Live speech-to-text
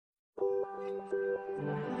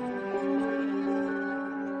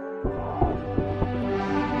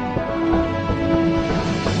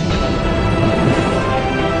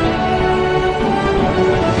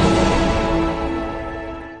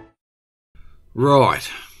Right,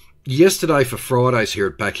 yesterday for Fridays here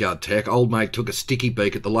at Backyard Tech, old mate took a sticky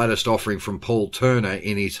beak at the latest offering from Paul Turner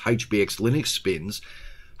in his HBX Linux spins,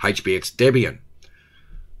 HBX-Debian.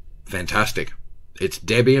 Fantastic. It's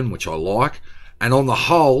Debian, which I like, and on the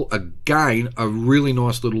whole, again, a really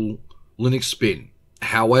nice little Linux spin.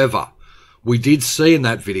 However, we did see in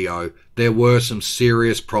that video there were some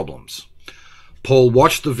serious problems. Paul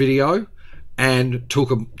watched the video and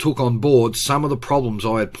took on board some of the problems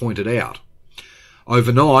I had pointed out.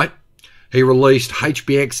 Overnight, he released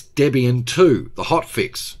HBX-Debian2 The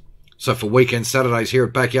HotFix. So for weekend Saturdays here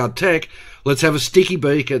at Backyard Tech, let's have a sticky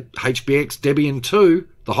beak at HBX-Debian2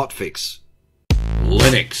 The HotFix.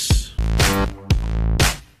 Linux,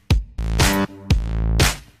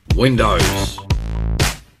 Windows,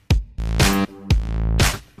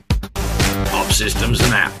 Op systems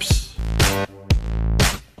and apps.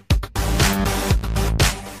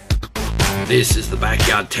 This is the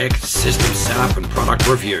Backyard Tech System Setup and Product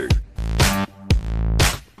Review.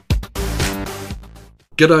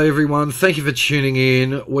 G'day everyone, thank you for tuning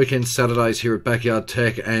in. Weekend Saturdays here at Backyard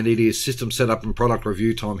Tech, and it is System Setup and Product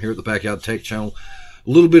Review time here at the Backyard Tech channel. A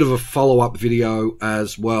little bit of a follow-up video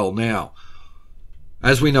as well. Now,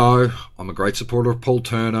 as we know, I'm a great supporter of Paul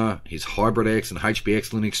Turner. His Hybrid X and HBX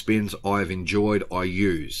Linux spins I have enjoyed, I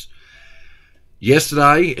use.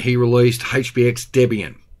 Yesterday, he released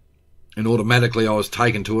HBX-Debian. And automatically I was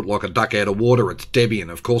taken to it like a duck out of water. It's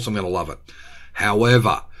Debian. Of course I'm going to love it.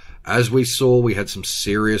 However, as we saw, we had some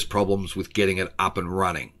serious problems with getting it up and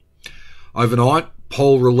running. Overnight,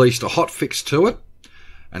 Paul released a hotfix to it.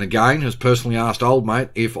 And again, has personally asked old mate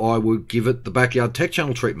if I would give it the Backyard Tech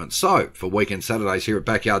channel treatment. So, for weekend Saturdays here at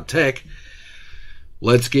Backyard Tech,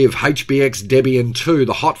 let's give HBX-Debian2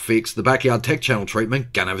 The HotFix the Backyard Tech channel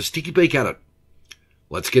treatment. Gonna have a sticky beak at it.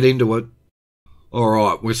 Let's get into it.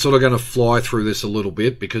 Alright, we're sort of going to fly through this a little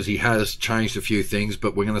bit because he has changed a few things,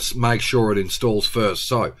 but we're going to make sure it installs first.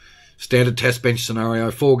 So, standard test bench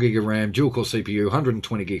scenario, 4 gig of RAM, dual core CPU,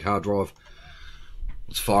 120 gig hard drive.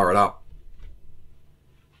 Let's fire it up.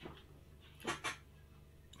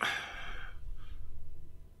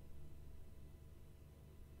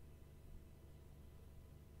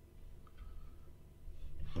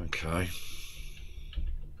 Okay.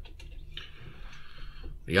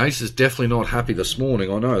 The Ace is definitely not happy this morning,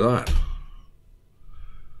 I know that.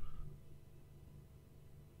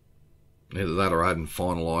 Either that or I hadn't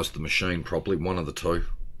finalised the machine properly, one of the two.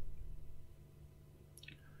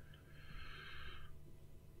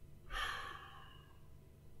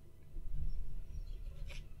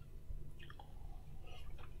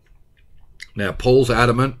 Now, Paul's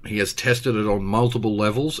adamant, he has tested it on multiple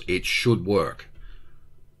levels, it should work.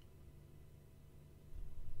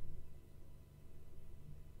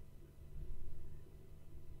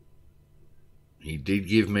 He did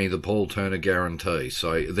give me the Paul Turner guarantee,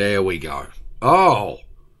 so there we go. Oh!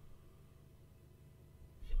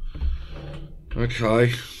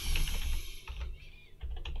 Okay.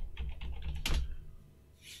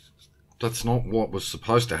 That's not what was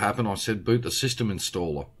supposed to happen. I said boot the system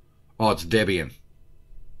installer. Oh, it's Debian.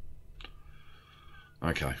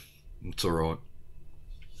 Okay, it's alright.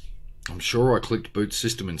 I'm sure I clicked boot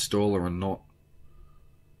system installer and not...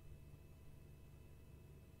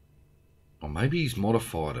 Or maybe he's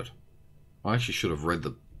modified it. I actually should have read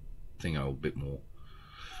the thing a bit more.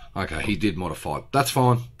 Okay, he did modify it. That's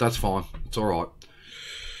fine. That's fine. It's alright.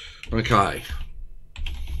 Okay.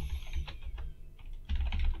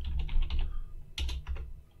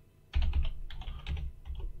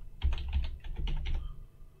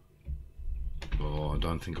 Oh, I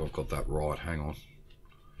don't think I've got that right. Hang on.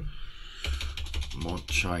 Might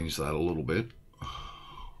change that a little bit.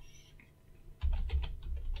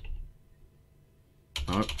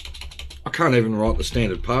 No, I can't even write the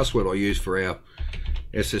standard password I use for our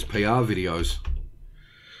SSPR videos.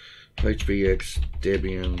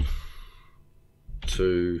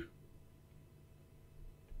 HBX-Debian2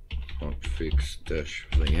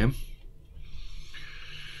 HotFix-VM.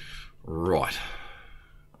 Right.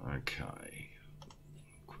 Okay.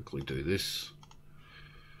 Quickly do this.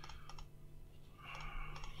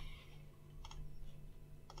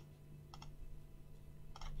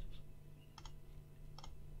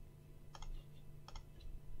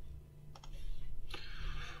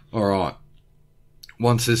 Alright,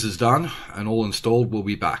 once this is done and all installed, we'll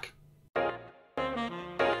be back.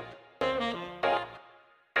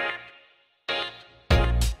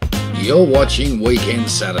 You're watching Weekend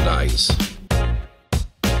Saturdays.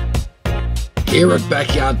 here at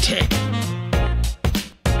Backyard Tech.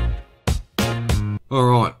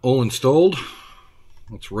 Alright, all installed.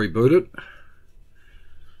 Let's reboot it.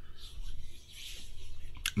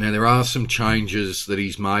 Now there are some changes that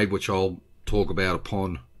he's made which I'll talk about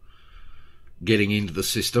upon getting into the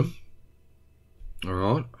system.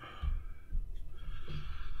 Alright.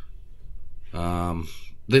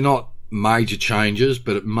 They're not major changes,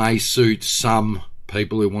 but it may suit some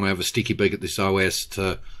people who want to have a sticky beak at this OS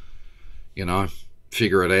to, you know,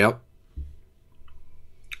 figure it out.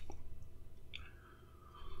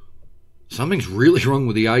 Something's really wrong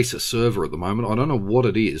with the Acer server at the moment. I don't know what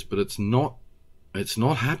it is, but it's not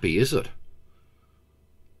happy, is it?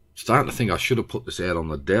 Starting to think I should have put this out on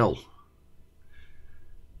the Dell.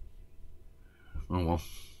 Oh well.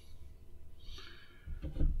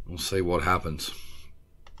 We'll see what happens.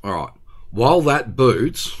 Alright. While that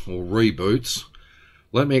boots, or reboots,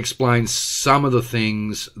 let me explain some of the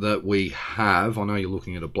things that we have. I know you're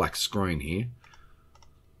looking at a black screen here,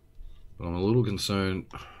 but I'm a little concerned.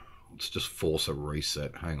 Let's just force a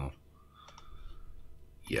reset. Hang on.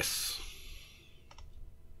 Yes.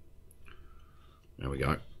 There we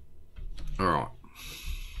go. Alright.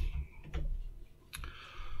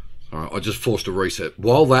 Alright, I just forced a reset.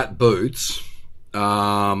 While that boots,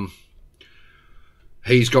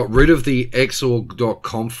 he's got rid of the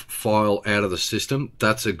xorg.conf file out of the system.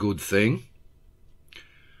 That's a good thing.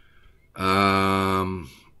 The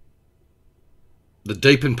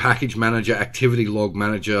Deepen Package Manager, Activity Log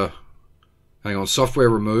Manager, hang on, software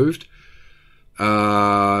removed.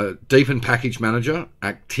 Deepen Package Manager,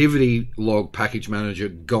 Activity Log Package Manager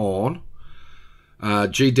gone.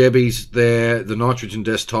 GDebi's there. The Nitrogen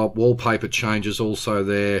Desktop wallpaper changes also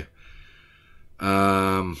there.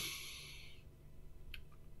 And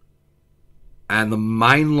the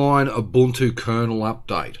mainline Ubuntu kernel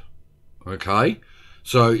update. Okay,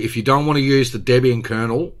 so if you don't want to use the Debian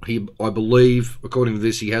kernel, I believe, according to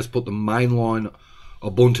this, he has put the mainline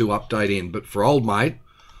Ubuntu update in. But for old mate,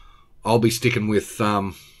 I'll be sticking with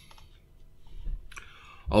the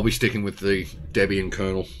Debian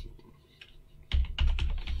kernel.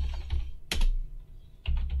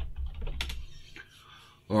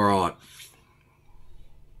 All right.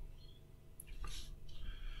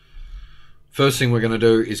 First thing we're going to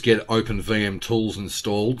do is get OpenVM tools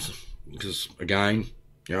installed, because again,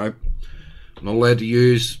 you know, I'm not allowed to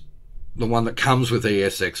use the one that comes with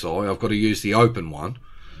ESXi. I've got to use the open one.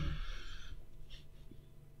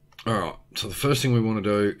 Alright, so the first thing we want to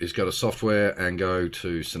do is go to software and go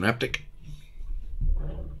to Synaptic.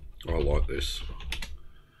 I like this.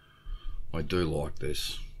 I do like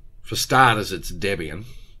this. For starters, it's Debian.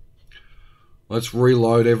 Let's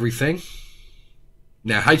reload everything.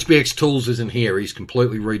 Now, HBX Tools isn't here. He's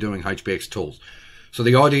completely redoing HBX Tools. So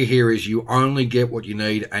the idea here is you only get what you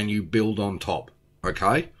need and you build on top.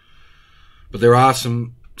 Okay? But there are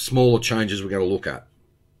some smaller changes we're going to look at.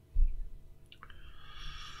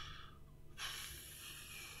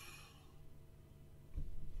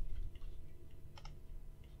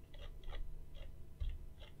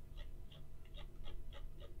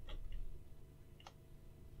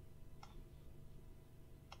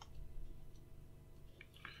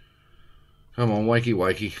 Come on, wakey,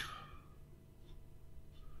 wakey.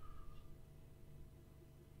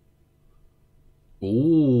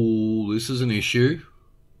 Ooh, this is an issue.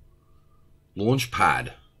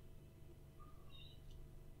 Launchpad.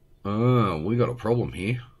 Oh, we got a problem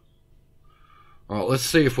here. Alright, let's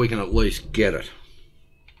see if we can at least get it.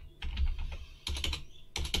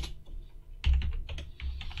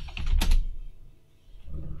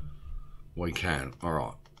 We can.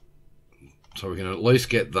 Alright. So we can at least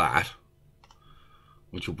get that,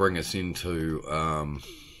 which will bring us into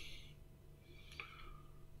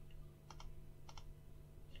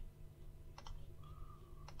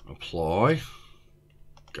apply,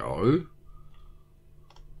 go.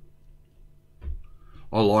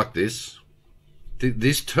 I like this.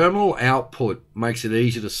 This terminal output makes it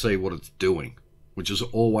easy to see what it's doing, which is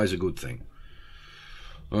always a good thing.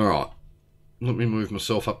 Alright, let me move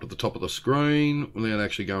myself up to the top of the screen without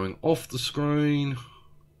actually going off the screen.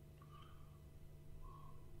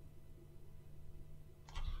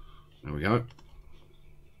 There we go.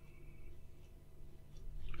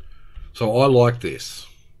 So I like this.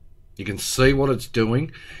 You can see what it's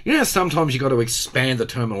doing. You know, sometimes you've got to expand the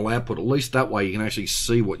terminal output. At least that way you can actually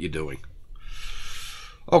see what you're doing.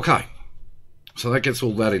 Okay. So that gets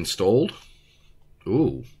all that installed.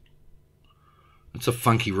 Ooh. It's a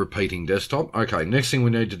funky repeating desktop. Okay, next thing we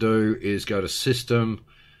need to do is go to System.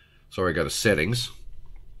 Sorry, go to Settings.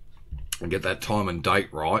 And get that time and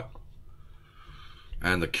date right.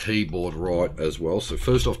 And the keyboard right as well. So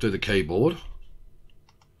first off, do the keyboard.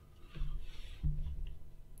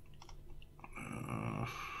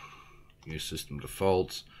 system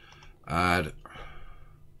defaults. Add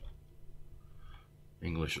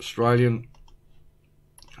English Australian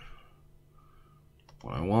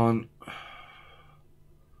 101.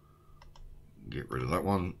 Get rid of that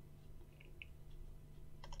one.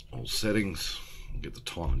 All settings. Get the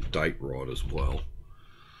time and date right as well,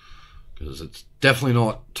 because it's definitely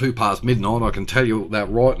not 2 past midnight. I can tell you that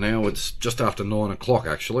right now. It's just after 9 o'clock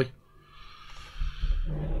actually.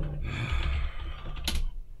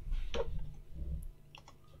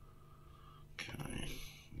 Okay,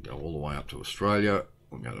 go all the way up to Australia.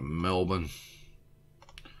 We'll go to Melbourne.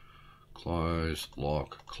 Close,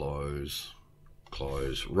 lock, close,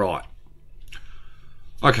 close. Right.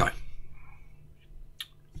 Okay.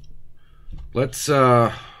 Let's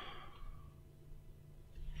that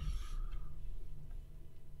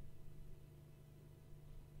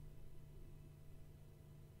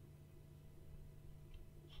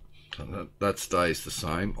stays the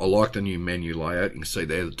same. I like the new menu layout. You can see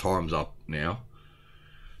there the time's up now.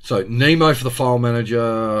 So Nemo for the file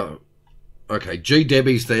manager. Okay,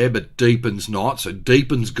 GDebi's there, but Deepen's not. So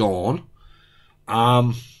Deepen's gone.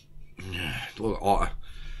 Look,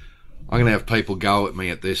 I'm going to have people go at me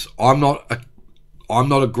at this. I'm not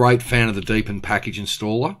a great fan of the Deepen package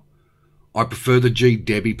installer. I prefer the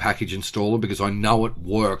GDebi package installer because I know it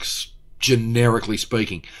works, generically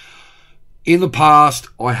speaking. In the past,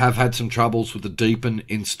 I have had some troubles with the Deepen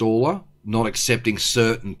installer not accepting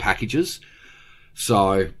certain packages,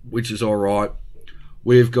 so which is all right.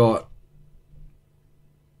 We've got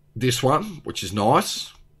this one, which is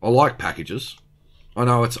nice. I like packages. I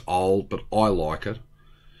know it's old, but I like it.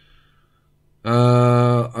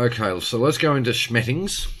 Okay, so let's go into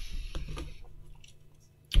Schmettings.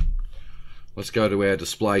 Let's go to our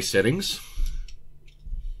display settings.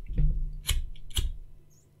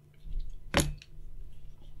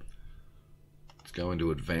 Let's go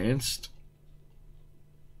into advanced.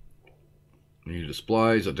 New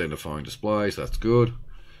displays, identifying displays, that's good.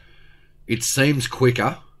 It seems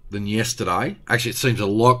quicker than yesterday. Actually, it seems a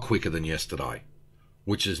lot quicker than yesterday,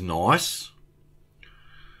 which is nice.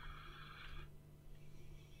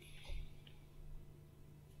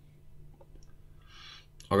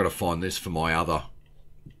 I've got to find this for my other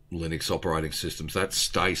Linux operating systems. That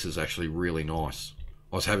Stace is actually really nice.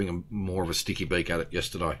 I was having more of a sticky beak at it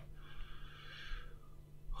yesterday.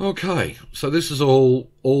 Okay, so this is all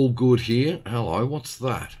good here. Hello, what's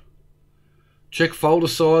that? Check folder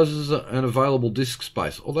sizes and available disk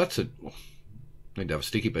space. Oh, that's it. Need to have a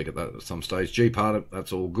sticky beak at that at some stage. GPart,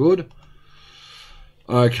 that's all good.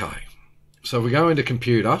 Okay, so if we go into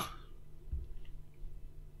computer.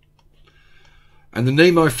 And the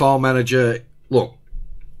Nemo file manager, look,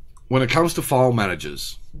 when it comes to file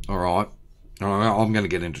managers, all right, I'm going to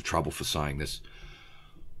get into trouble for saying this.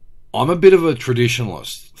 I'm a bit of a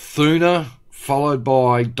traditionalist. Thuna, followed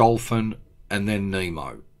by Dolphin, and then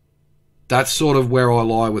Nemo. That's sort of where I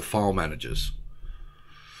lie with file managers.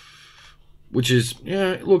 Which is,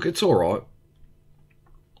 yeah, look, it's all right.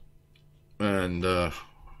 And now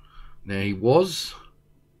he was...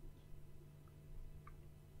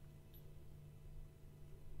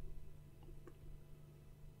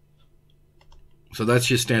 So that's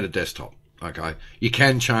your standard desktop, okay? You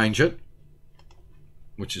can change it,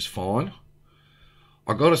 which is fine.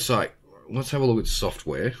 I got to say, let's have a look at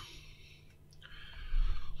software.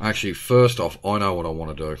 Actually, first off, I know what I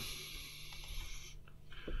want to do.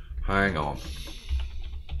 Hang on.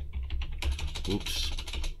 Oops.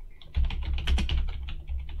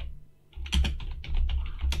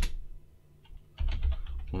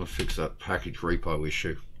 I want to fix that package repo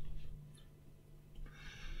issue,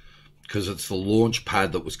 because it's the launch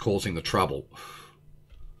pad that was causing the trouble.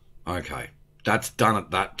 Okay, that's done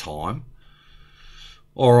at that time.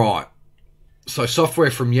 All right, so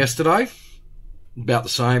software from yesterday, about the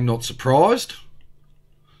same, not surprised,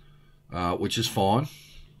 which is fine,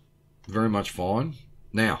 very much fine.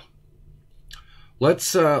 Now, let's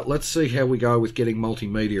see how we go with getting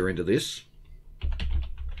multimedia into this.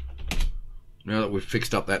 Now that we've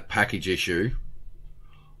fixed up that package issue,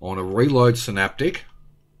 I want to reload Synaptic.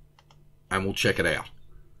 And we'll check it out.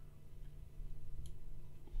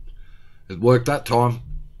 It worked that time.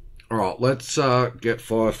 All right, let's get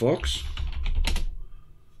Firefox.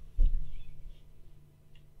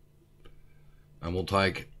 And we'll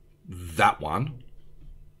take that one.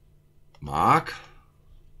 Mark.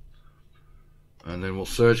 And then we'll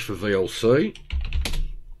search for VLC.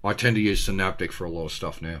 I tend to use Synaptic for a lot of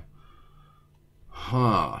stuff now.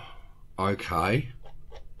 Huh. Okay.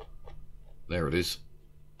 There it is.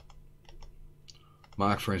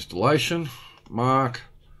 Mark for installation. Mark.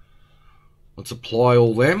 Let's apply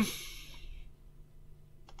all them.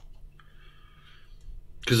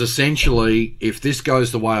 Because essentially, if this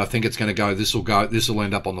goes the way I think it's going to go, this will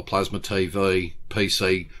end up on the Plasma TV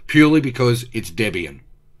PC purely because it's Debian.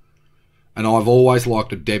 And I've always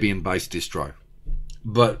liked a Debian-based distro.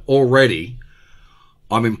 But already,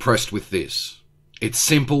 I'm impressed with this. It's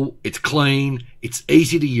simple, it's clean, it's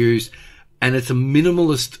easy to use, and it's a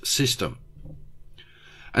minimalist system.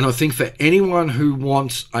 And I think for anyone who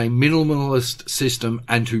wants a minimalist system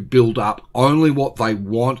and to build up only what they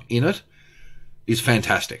want in it, is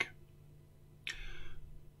fantastic.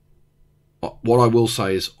 What I will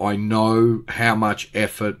say is I know how much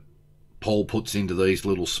effort Paul puts into these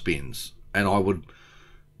little spins, and I would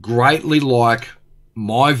greatly like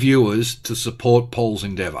my viewers to support Paul's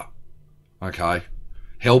endeavour. Okay?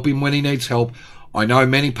 Help him when he needs help. I know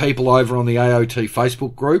many people over on the AOT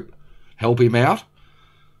Facebook group help him out,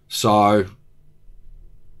 so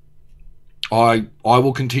I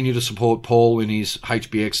will continue to support Paul in his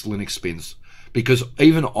HBX Linux spins, because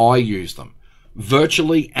even I use them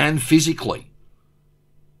virtually and physically.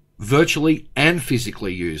 Virtually and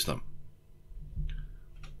physically use them.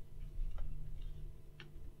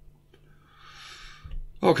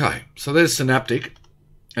 Okay, so there's Synaptic.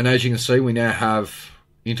 And as you can see, we now have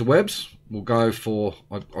interwebs. We'll go for,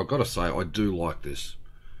 I've got to say, I do like this.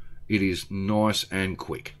 It is nice and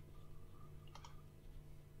quick.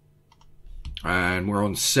 And we're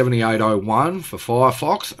on 7801 for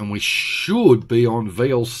Firefox, and we should be on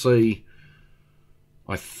VLC,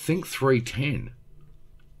 I think 310.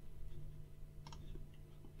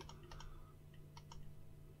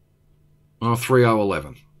 Oh,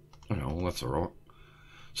 3011. Oh, well, that's all right.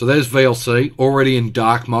 So there's VLC, already in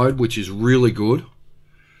dark mode, which is really good.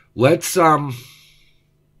 Let's, now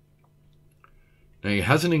he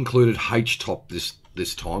hasn't included HTOP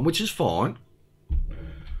this time, which is fine.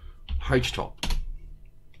 HTOP.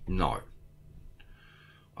 No.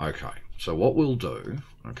 Okay, so what we'll do,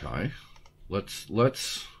 okay, let's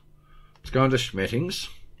go into Schmettings.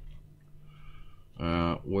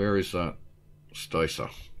 Where is that? Stacer.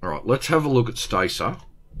 All right, let's have a look at Stacer.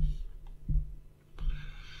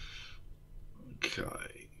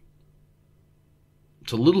 Okay.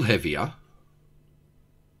 It's a little heavier.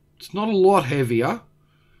 It's not a lot heavier.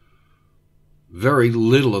 Very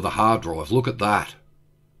little of the hard drive. Look at that.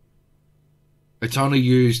 It's only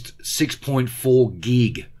used 6.4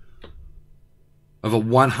 gig of a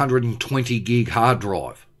 120 gig hard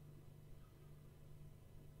drive.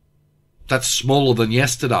 That's smaller than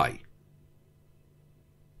yesterday.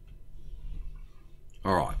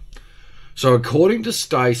 All right. So according to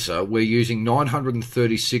Stacer, we're using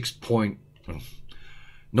 936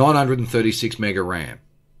 mega RAM.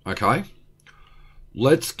 Okay.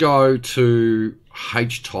 Let's go to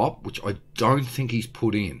HTOP, which I don't think he's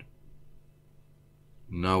put in.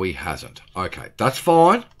 No, he hasn't. Okay, that's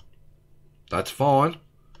fine. That's fine.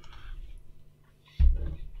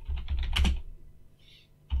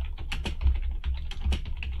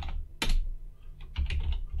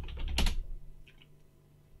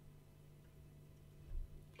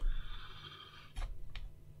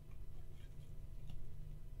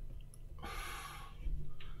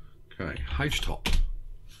 Okay, HTOP.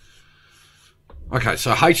 Okay,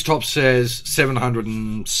 so HTOP says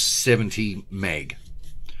 770 meg.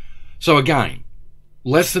 So again,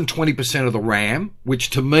 less than 20% of the RAM, which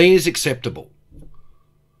to me is acceptable.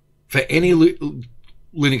 For any Linux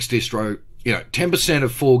distro, you know, 10%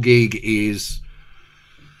 of 4 gig is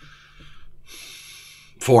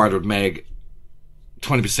 400 meg.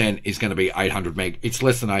 20% is going to be 800 meg. It's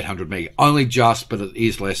less than 800 meg. Only just, but it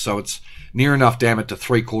is less, so it's near enough, damn it, to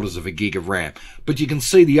 3/4 of a gig of RAM. But you can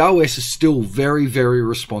see the OS is still very, very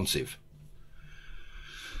responsive.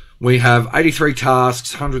 We have 83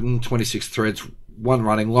 tasks, 126 threads, one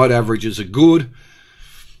running. Load averages are good.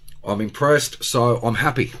 I'm impressed, so I'm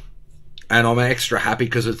happy. And I'm extra happy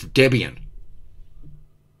because it's Debian.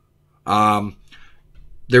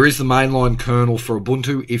 There is the mainline kernel for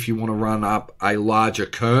Ubuntu. If you want to run up a larger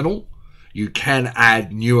kernel, you can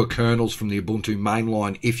add newer kernels from the Ubuntu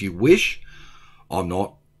mainline if you wish. I'm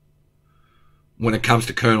not. When it comes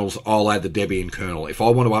to kernels, I'll add the Debian kernel. If I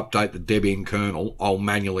want to update the Debian kernel, I'll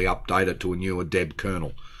manually update it to a newer Deb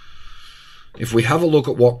kernel. If we have a look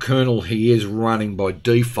at what kernel he is running by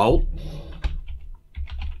default,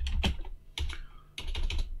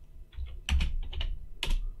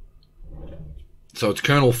 so it's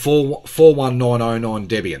kernel 41909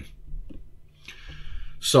 Debian.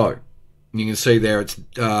 So you can see there it's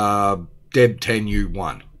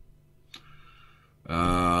Deb10U1.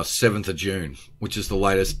 7th of June, which is the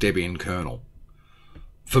latest Debian kernel.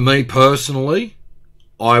 For me personally,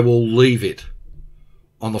 I will leave it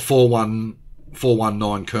on the 41909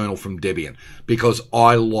 419 kernel from Debian because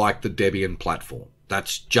I like the Debian platform.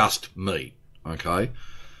 That's just me, okay?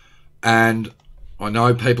 And I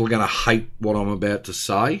know people are going to hate what I'm about to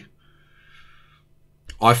say.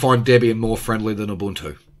 I find Debian more friendly than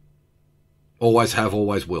Ubuntu. Always have,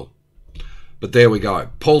 always will. But there we go.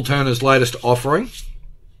 Paul Turner's latest offering.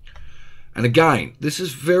 And again, this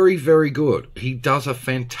is very, very good. He does a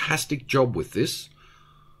fantastic job with this.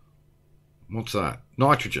 What's that?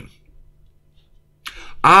 Nitrogen.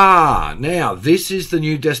 Ah, now this is the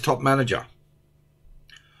new desktop manager.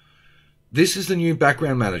 This is the new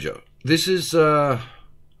background manager. This is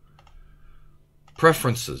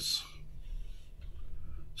preferences.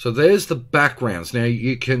 So there's the backgrounds. Now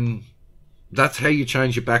you can, that's how you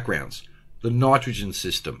change your backgrounds. The nitrogen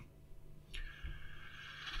system.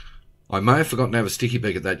 I may have forgotten to have a sticky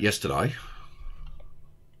peek at that yesterday.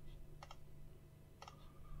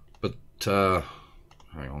 But, hang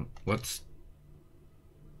on, let's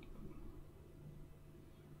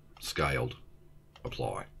scaled,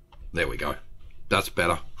 apply. There we go. That's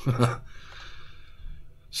better.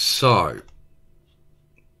 So,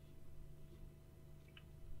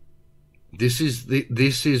 this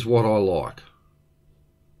is what I like.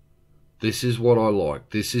 This is what I like.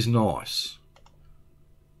 This is nice.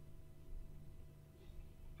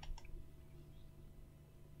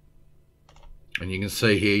 And you can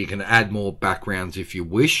see here, you can add more backgrounds if you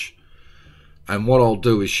wish. And what I'll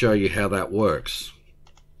do is show you how that works.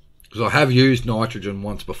 Because I have used nitrogen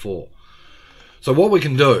once before. So what we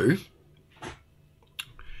can do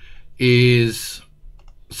is,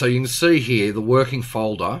 so you can see here, the working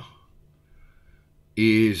folder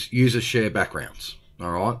is user share backgrounds.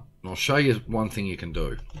 All right. And I'll show you one thing you can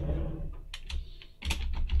do.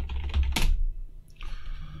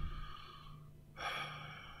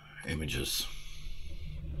 Images.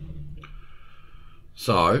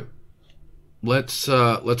 So let's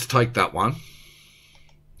take that one.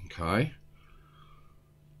 Okay.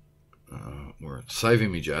 We're at save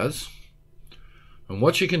image as. And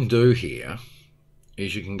what you can do here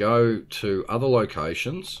is you can go to other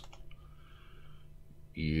locations,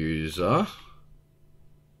 user,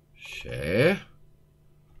 share,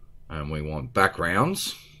 and we want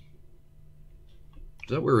backgrounds. Is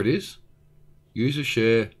that where it is? User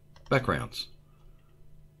share backgrounds.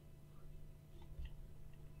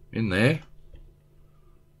 In there.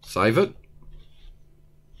 Save it.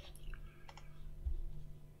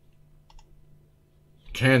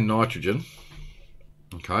 Can nitrogen.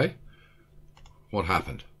 Okay. What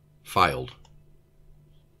happened? Failed.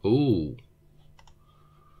 Ooh.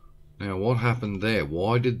 Now what happened there?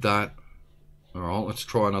 Why did that? Alright, let's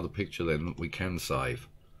try another picture then that we can save.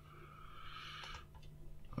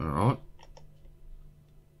 Alright.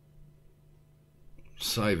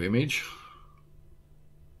 Save image.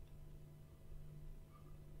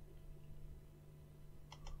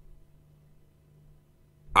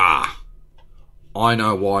 Ah, I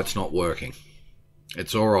know why it's not working.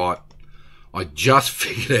 It's alright. I just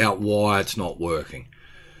figured out why it's not working.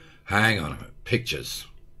 Hang on a minute. Pictures.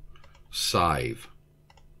 Save.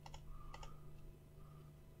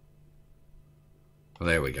 Well,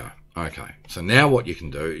 there we go. Okay. So now what you can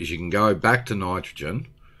do is you can go back to nitrogen.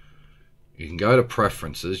 You can go to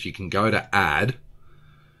preferences. You can go to add.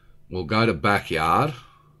 We'll go to backyard.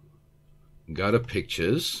 Go to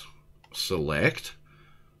pictures. Select.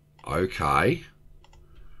 Okay.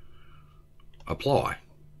 Apply.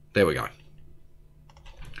 There we go.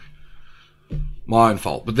 My own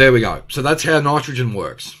fault, but there we go. So that's how nitrogen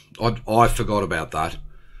works. I forgot about that.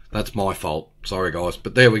 That's my fault. Sorry, guys.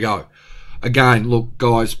 But there we go. Again, look,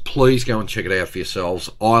 guys, please go and check it out for yourselves.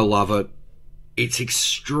 I love it. It's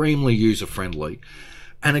extremely user-friendly.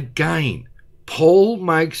 And again, Paul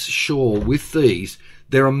makes sure with these,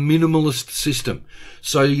 they're a minimalist system.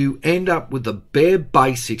 So you end up with the bare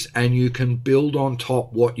basics and you can build on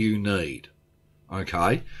top what you need.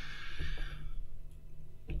 Okay?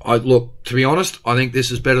 Look, to be honest, I think this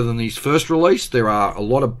is better than his first release. There are a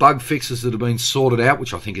lot of bug fixes that have been sorted out,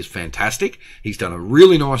 which I think is fantastic. He's done a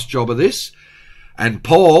really nice job of this. And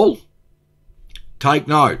Paul, take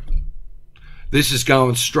note. This is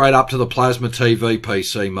going straight up to the plasma TV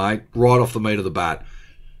PC, mate. Right off the meat of the bat.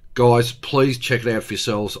 Guys, please check it out for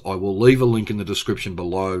yourselves. I will leave a link in the description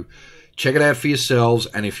below. Check it out for yourselves.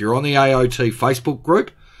 And if you're on the AOT Facebook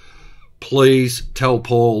group, please tell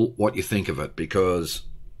Paul what you think of it, because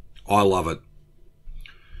I love it.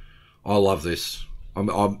 I love this.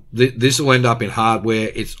 This will end up in hardware.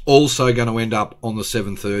 It's also going to end up on the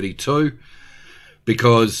 730 too,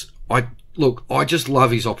 because I just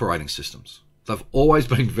love his operating systems. They've always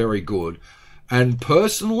been very good. And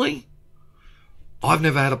personally, I've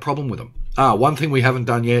never had a problem with them. One thing we haven't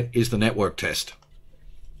done yet is the network test.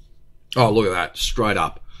 Oh, look at that. Straight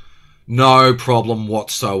up. No problem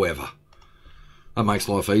whatsoever. That makes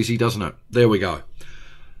life easy, doesn't it? There we go.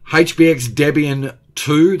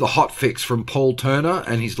 HBX-Debian2 The HotFix from Paul Turner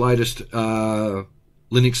and his latest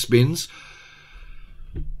Linux spins.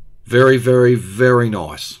 Very, very, very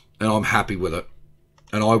nice. And I'm happy with it.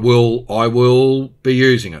 And I will be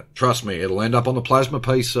using it. Trust me, it'll end up on the Plasma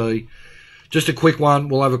PC. Just a quick one.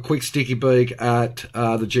 We'll have a quick sticky beak at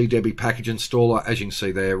the GDebi package installer. As you can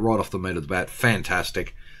see there, right off the meat of the bat.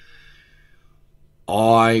 Fantastic.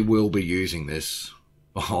 I will be using this.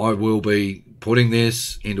 I will be putting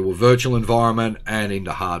this into a virtual environment and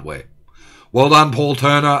into hardware. Well done, Paul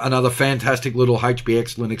Turner. Another fantastic little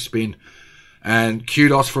HBX Linux spin. And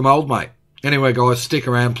kudos from old mate. Anyway, guys, stick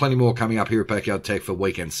around. Plenty more coming up here at Backyard Tech for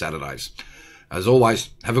Weekend Saturdays. As always,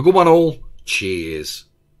 have a good one all. Cheers.